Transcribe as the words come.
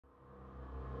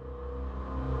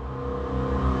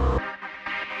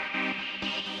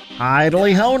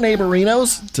Idly ho,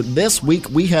 neighborinos! This week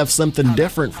we have something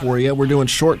different for you. We're doing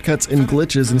shortcuts and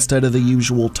glitches instead of the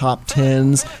usual top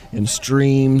 10s and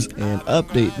streams and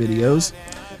update videos.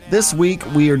 This week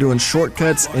we are doing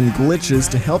shortcuts and glitches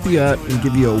to help you out and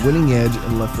give you a winning edge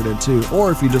in Left 4 Dead 2, or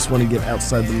if you just want to get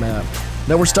outside the map.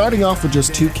 Now we're starting off with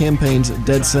just two campaigns,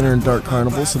 Dead Center and Dark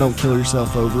Carnival, so don't kill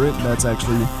yourself over it. That's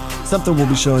actually something we'll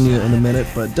be showing you in a minute,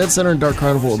 but Dead Center and Dark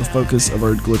Carnival are the focus of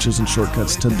our glitches and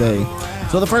shortcuts today.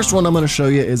 So the first one I'm going to show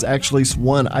you is actually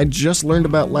one I just learned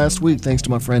about last week thanks to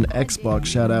my friend Xbox,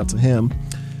 shout out to him.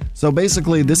 So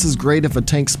basically this is great if a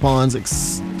tank spawns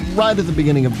right at the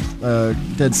beginning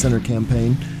of Dead Center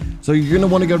campaign. So you're going to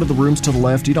want to go to the rooms to the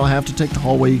left. You don't have to take the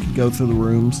hallway, you can go through the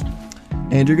rooms.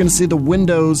 And you're going to see the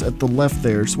windows at the left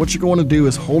there. So what you're going to do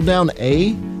is hold down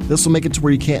A. This will make it to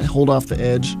where you can't hold off the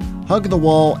edge. Hug the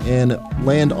wall and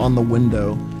land on the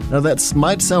window. Now that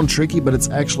might sound tricky, but it's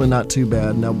actually not too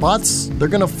bad. Now bots, they're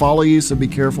going to follow you, so be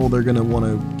careful. They're going to want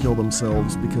to kill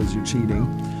themselves because you're cheating.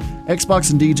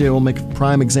 Xbox and DJ will make a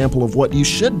prime example of what you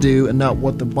should do and not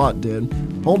what the bot did.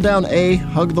 Hold down A,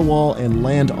 hug the wall, and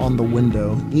land on the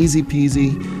window. Easy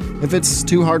peasy. If it's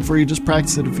too hard for you, just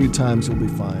practice it a few times, you'll be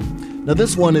fine. Now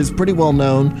this one is pretty well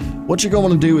known. What you're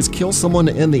going to do is kill someone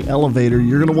in the elevator.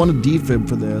 You're going to want to defib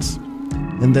for this.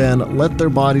 And then let their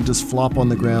body just flop on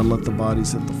the ground. Let the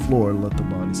bodies hit the floor. Let the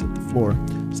bodies hit the floor.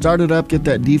 Start it up, get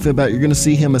that defib out. You're going to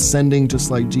see him ascending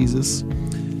just like Jesus.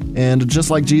 And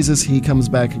just like Jesus, he comes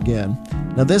back again.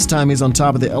 Now this time he's on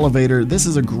top of the elevator. This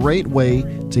is a great way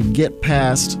to get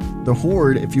past the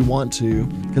horde if you want to,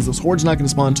 because this horde's not going to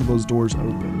spawn until those doors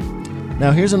open.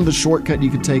 Now here's another shortcut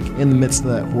you could take in the midst of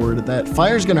that horde. That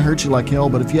fire's going to hurt you like hell,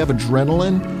 but if you have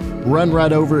adrenaline, run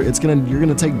right over. You're going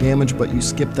to take damage, but you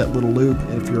skip that little loop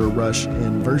if you're a rush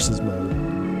in versus mode.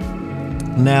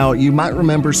 Now you might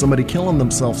remember somebody killing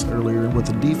themselves earlier with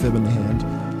a defib in the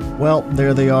hand. Well,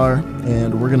 there they are,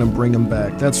 and we're going to bring them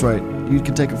back. That's right. You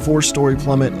can take a 4-story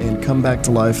plummet and come back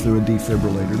to life through a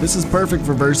defibrillator. This is perfect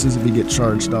for versus if you get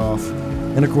charged off.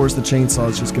 And of course the chainsaw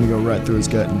is just going to go right through his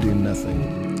gut and do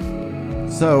nothing.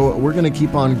 So we're going to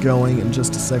keep on going in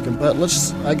just a second, but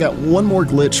I got one more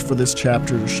glitch for this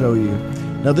chapter to show you.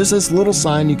 Now this is little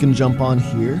sign you can jump on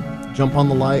here, jump on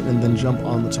the light, and then jump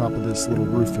on the top of this little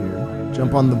roof here.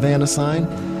 Jump on the Vanna sign,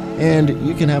 and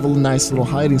you can have a nice little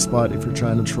hiding spot if you're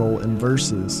trying to troll in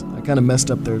versus. I kind of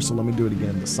messed up there, so let me do it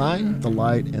again. The sign, the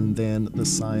light, and then the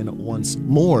sign once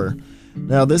more.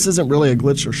 Now this isn't really a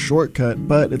glitch or shortcut,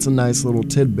 but it's a nice little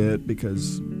tidbit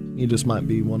because you just might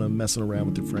be want to messing around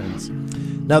with your friends.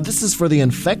 Now this is for the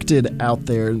infected out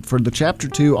there. For the chapter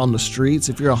 2 on the streets,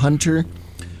 if you're a hunter,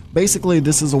 basically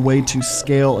this is a way to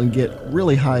scale and get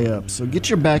really high up. So get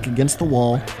your back against the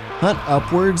wall, hunt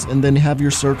upwards, and then have your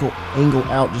circle angle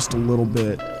out just a little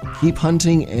bit. Keep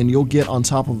hunting and you'll get on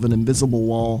top of an invisible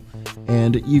wall,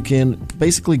 and you can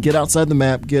basically get outside the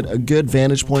map, get a good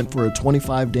vantage point for a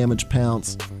 25 damage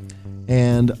pounce.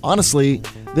 And honestly,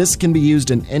 this can be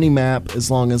used in any map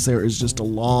as long as there is just a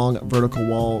long vertical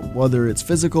wall, whether it's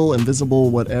physical, invisible,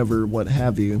 whatever, what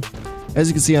have you. As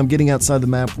you can see, I'm getting outside the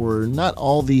map where not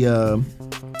all the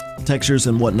textures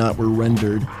and whatnot were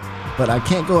rendered, but I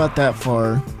can't go out that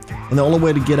far. And the only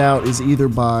way to get out is either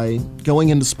by going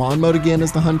into spawn mode again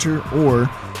as the hunter, or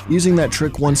using that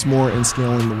trick once more and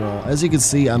scaling the wall. As you can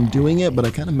see, I'm doing it, but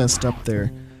I kind of messed up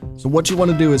there. So what you want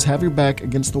to do is have your back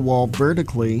against the wall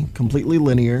vertically, completely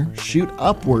linear, shoot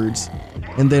upwards,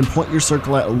 and then point your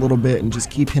circle out a little bit and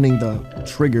just keep hitting the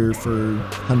trigger for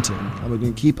hunting. I'm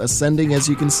going to keep ascending, as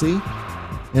you can see,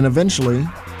 and eventually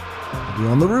I'll be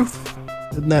on the roof.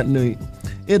 Isn't that neat?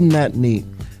 Isn't that neat?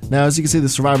 Now, as you can see, the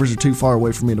survivors are too far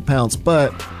away for me to pounce,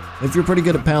 but if you're pretty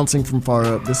good at pouncing from far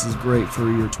up, this is great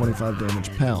for your 25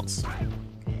 damage pounce.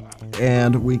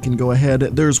 And we can go ahead.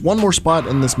 There's one more spot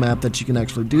in this map that you can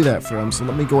actually do that from, so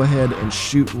let me go ahead and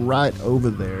shoot right over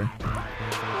there.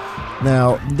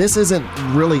 Now, this isn't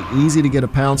really easy to get a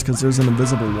pounce because there's an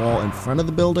invisible wall in front of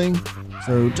the building,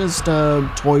 so just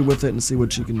toy with it and see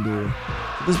what you can do.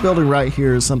 This building right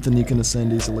here is something you can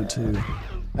ascend easily too.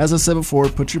 As I said before,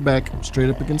 put your back straight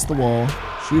up against the wall,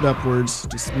 shoot upwards,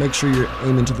 just make sure you're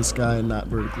aiming to the sky and not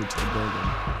vertically to the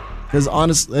building. Because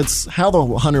honestly, that's how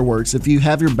the hunter works. If you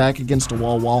have your back against a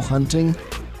wall while hunting,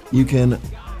 you can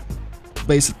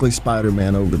basically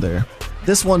Spider-Man over there.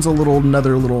 This one's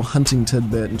another little hunting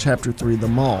tidbit in Chapter 3, the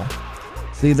mall.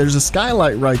 See, there's a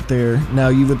skylight right there. Now,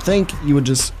 you would think you would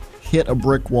just hit a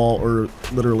brick wall or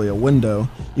literally a window.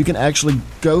 You can actually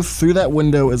go through that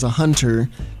window as a hunter,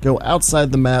 go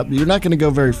outside the map. You're not going to go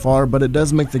very far, but it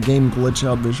does make the game glitch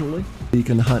out visually. You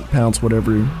can hunt, pounce,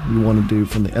 whatever you want to do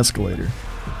from the escalator.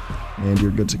 And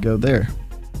you're good to go there.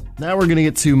 Now we're gonna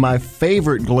get to my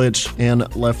favorite glitch in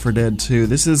Left 4 Dead 2.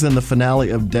 This is in the finale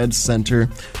of Dead Center.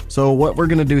 So what we're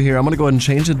gonna do here, I'm gonna go ahead and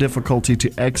change the difficulty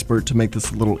to Expert to make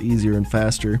this a little easier and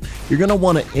faster. You're gonna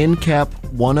wanna in-cap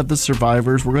one of the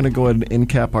survivors. We're gonna go ahead and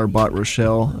in-cap our bot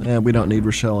Rochelle, and we don't need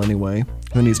Rochelle anyway.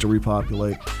 Who needs to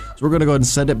repopulate? So we're gonna go ahead and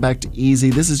set it back to easy.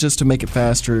 This is just to make it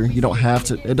faster. You don't have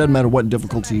to, it doesn't matter what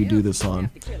difficulty you do this on.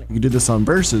 You can do this on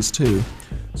versus too.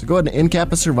 So go ahead and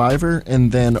in-cap a survivor and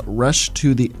then rush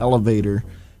to the elevator.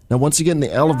 Now once you get in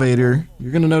the elevator,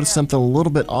 you're going to notice something a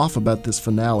little bit off about this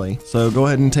finale. So go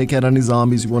ahead and take out any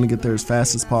zombies. You want to get there as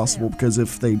fast as possible because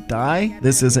if they die,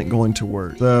 this isn't going to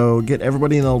work. So get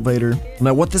everybody in the elevator.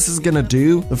 Now what this is going to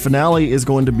do, the finale is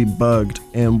going to be bugged.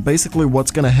 And basically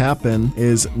what's going to happen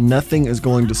is nothing is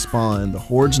going to spawn. The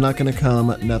horde's not going to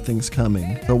come, nothing's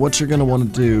coming. So what you're going to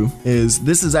want to do is,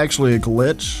 this is actually a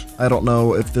glitch. I don't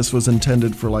know if this was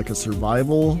intended for like a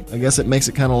survival. I guess it makes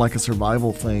it kind of like a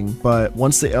survival thing. But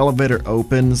once the elevator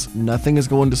opens, nothing is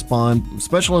going to spawn.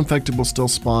 Special infected will still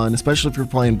spawn, especially if you're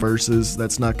playing versus.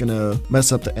 That's not going to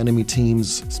mess up the enemy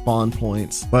team's spawn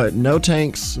points. But no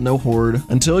tanks, no horde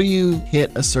until you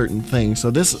hit a certain thing.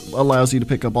 So this allows you to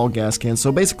pick up all gas cans.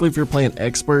 So basically if you're playing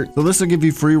expert, so this will give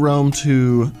you free roam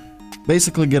to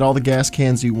basically get all the gas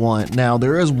cans you want. Now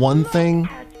there is one thing,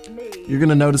 you're going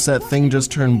to notice that thing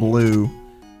just turned blue.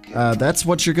 That's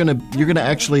what you're gonna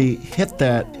actually hit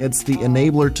that. It's the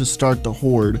enabler to start the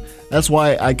horde. That's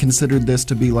why I considered this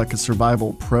to be like a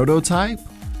survival prototype,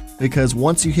 because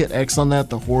once you hit X on that,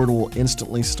 the horde will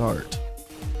instantly start.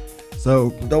 So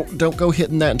don't go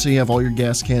hitting that until you have all your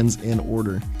gas cans in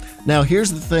order. Now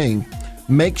here's the thing.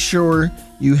 Make sure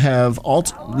you have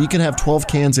you can have 12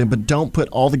 cans in, but don't put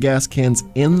all the gas cans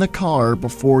in the car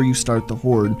before you start the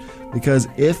horde, because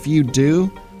if you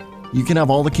do, you can have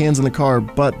all the cans in the car,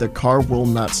 but the car will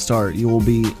not start. You will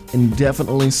be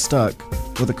indefinitely stuck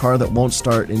with a car that won't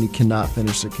start and you cannot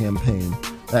finish the campaign.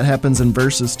 That happens in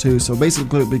versus too, so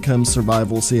basically it becomes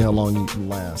survival, see how long you can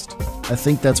last. I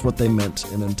think that's what they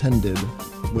meant and intended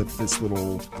with this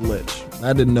little glitch.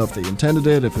 I didn't know if they intended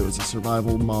it, if it was a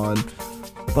survival mod,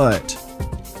 but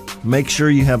make sure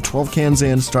you have 12 cans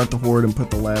in, start the horde, and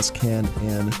put the last can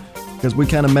in. Because we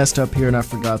kind of messed up here and I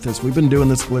forgot this. We've been doing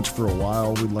this glitch for a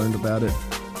while. We learned about it.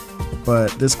 But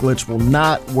this glitch will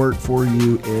not work for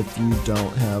you if you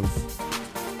don't have...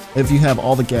 If you have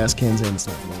all the gas cans in, it's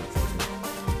not going to work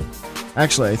for you.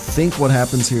 Actually, I think what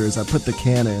happens here is I put the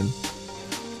can in.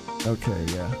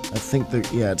 Okay, yeah. I think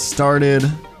that... Yeah, it started...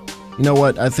 You know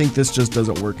what? I think this just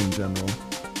doesn't work in general.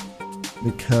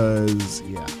 Because,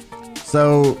 yeah.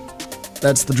 So...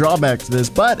 That's the drawback to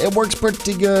this, but it works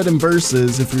pretty good in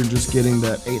versus if you're just getting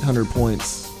that 800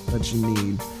 points that you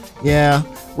need. Yeah,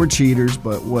 we're cheaters,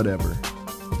 but whatever.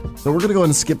 So we're gonna go ahead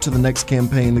and skip to the next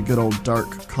campaign, the good old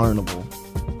Dark Carnival.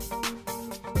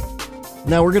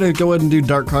 Now we're gonna go ahead and do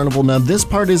Dark Carnival. Now this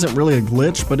part isn't really a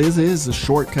glitch, but it is a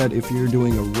shortcut if you're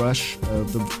doing a rush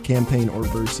of the campaign or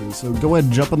versus. So go ahead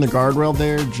and jump on the guardrail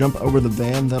there, jump over the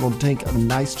van. That'll take a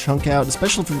nice chunk out,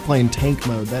 especially if you're playing tank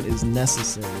mode. That is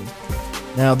necessary.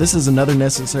 Now this is another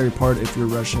necessary part if you're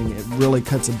rushing. It really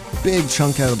cuts a big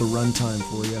chunk out of the runtime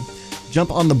for you.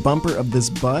 Jump on the bumper of this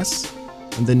bus,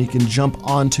 and then you can jump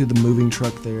onto the moving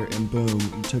truck there, and boom,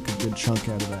 you took a good chunk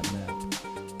out of that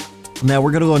map. Now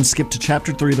we're going to go and skip to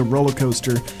Chapter 3, the roller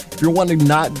coaster. If you're wanting to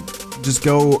not just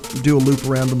go do a loop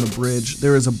around on the bridge,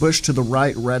 there is a bush to the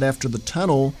right after the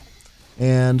tunnel,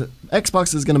 and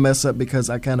Xbox is going to mess up because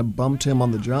I kind of bumped him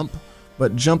on the jump,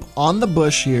 but jump on the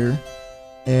bush here,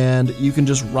 and you can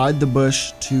just ride the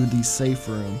bush to the safe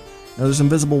room. Now there's an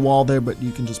invisible wall there, but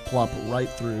you can just plop right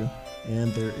through,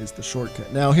 and there is the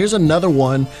shortcut. Now here's another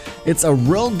one. It's a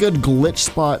real good glitch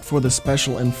spot for the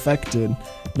special infected.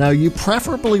 Now you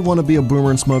preferably want to be a boomer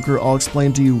and smoker. I'll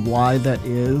explain to you why that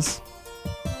is,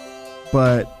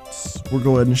 but we'll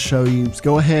go ahead and show you. So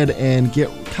go ahead and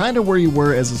get kind of where you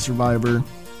were as a survivor,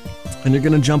 and you're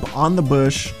going to jump on the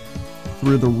bush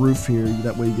through the roof here.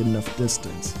 That way you get enough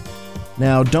distance.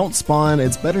 Now, don't spawn.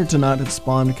 It's better to not have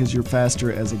spawned because you're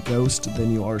faster as a ghost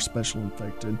than you are special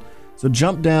infected. So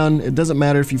jump down. It doesn't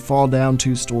matter if you fall down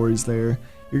 2 stories there.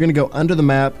 You're going to go under the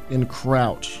map and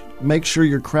crouch. Make sure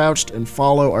you're crouched and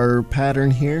follow our pattern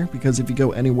here, because if you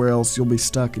go anywhere else, you'll be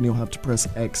stuck and you'll have to press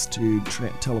X to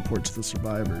teleport to the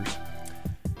survivors.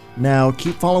 Now,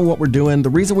 keep following what we're doing. The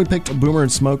reason we picked a boomer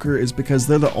and smoker is because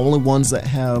they're the only ones that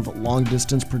have long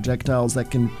distance projectiles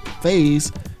that can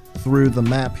phase through the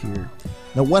map here.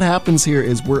 Now what happens here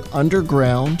is we're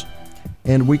underground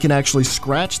and we can actually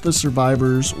scratch the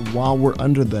survivors while we're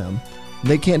under them.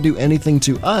 They can't do anything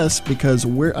to us because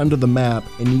we're under the map,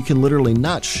 and you can literally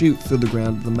not shoot through the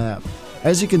ground of the map.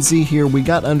 As you can see here, we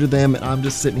got under them, and I'm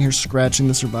just sitting here scratching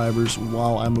the survivors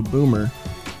while I'm a boomer.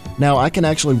 Now I can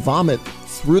actually vomit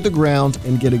through the ground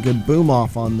and get a good boom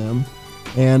off on them.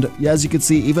 And as you can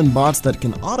see, even bots that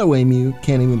can auto-aim you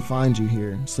can't even find you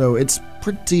here. So it's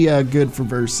pretty good for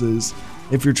versus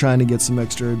if you're trying to get some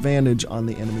extra advantage on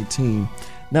the enemy team.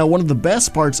 Now, one of the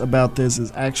best parts about this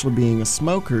is actually being a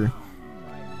smoker.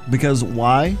 Because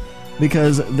why?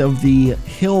 Because of the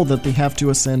hill that they have to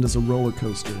ascend is a roller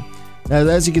coaster. Now,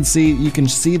 as you can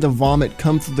see the vomit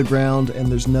come through the ground, and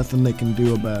there's nothing they can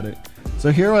do about it.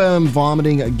 So here I am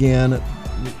vomiting again.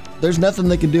 There's nothing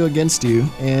they can do against you,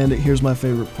 and here's my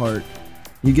favorite part.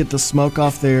 You get the smoke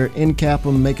off there, end cap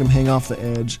them, make them hang off the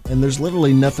edge, and there's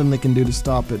literally nothing they can do to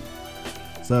stop it.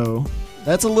 So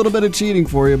that's a little bit of cheating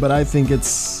for you, but I think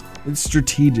it's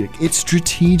strategic. It's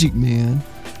strategic, man.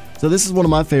 So this is one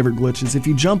of my favorite glitches. If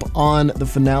you jump on the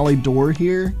finale door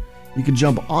here, you can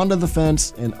jump onto the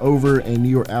fence and over, and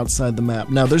you're outside the map.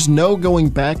 Now, there's no going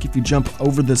back if you jump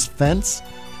over this fence,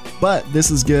 but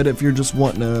this is good if you're just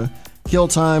wanting to kill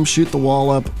time, shoot the wall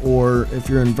up, or if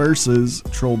you're in versus,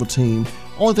 troll the team.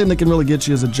 Only thing that can really get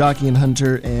you is a jockey and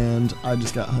hunter, and I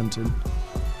just got hunted.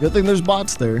 Good thing there's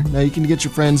bots there. Now you can get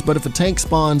your friends, but if a tank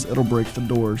spawns, it'll break the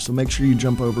door, so make sure you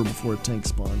jump over before a tank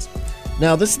spawns.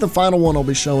 Now this is the final one I'll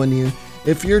be showing you.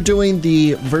 If you're doing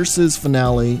the versus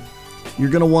finale, you're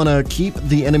going to want to keep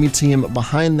the enemy team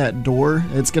behind that door.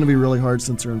 It's going to be really hard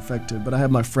since they're infected, but I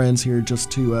have my friends here just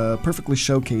to perfectly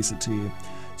showcase it to you.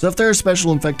 So if they're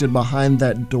special infected behind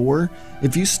that door,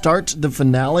 if you start the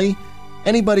finale,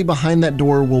 anybody behind that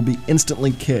door will be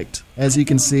instantly kicked. As you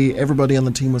can see, everybody on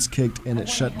the team was kicked and it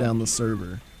shut down the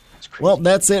server. Well,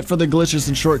 that's it for the glitches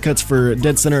and shortcuts for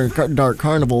Dead Center and Dark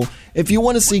Carnival. If you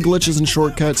want to see glitches and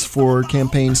shortcuts for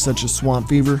campaigns such as Swamp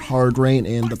Fever, Hard Rain,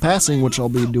 and The Passing, which I'll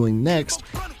be doing next,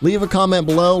 leave a comment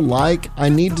below, I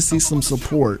need to see some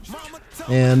support.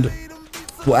 And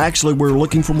well, actually, we're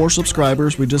looking for more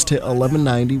subscribers. We just hit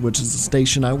 1190, which is the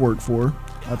station I work for.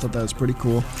 I thought that was pretty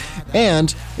cool.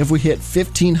 And if we hit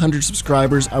 1,500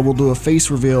 subscribers, I will do a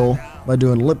face reveal by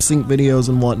doing lip sync videos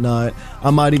and whatnot.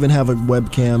 I might even have a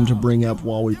webcam to bring up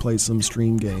while we play some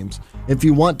stream games. If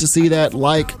you want to see that,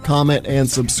 like, comment, and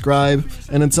subscribe.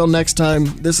 And until next time,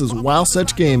 this is Wow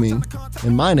Such Gaming,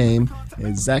 and my name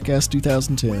is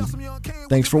ZachS2010.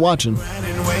 Thanks for watching.